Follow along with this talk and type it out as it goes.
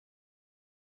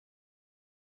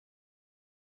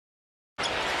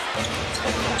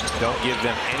don't give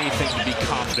them anything to be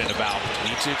confident about.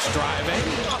 Micic driving.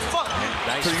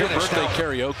 Nice For your finish. birthday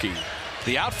karaoke,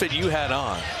 the outfit you had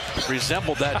on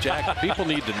resembled that jacket. People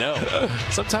need to know.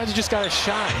 Sometimes you just got to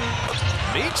shine.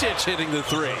 Micic hitting the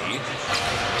three.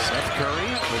 Seth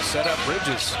Curry will set up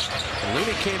Bridges.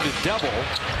 Looney came to double.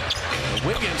 And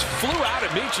Wiggins flew out at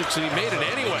Micic and he made it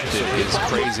anyway. It is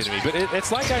crazy to me. But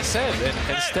it's like I said,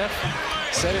 and Steph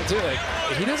said it too. Like,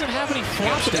 he doesn't have any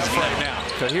flop in his game right now.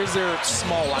 So here's their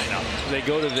small lineup. They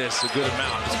go to this a good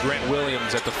amount. It's Grant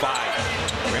Williams at the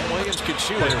 5. Grant Williams can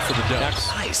shoot there for the Ducks.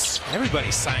 Nice.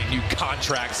 Everybody signed new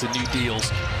contracts and new deals.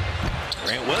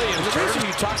 Grant Williams. The reason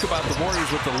you talk about the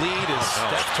Warriors with the lead as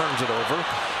Steph turns it over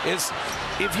is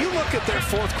if you look at their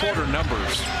fourth quarter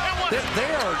numbers, they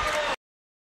are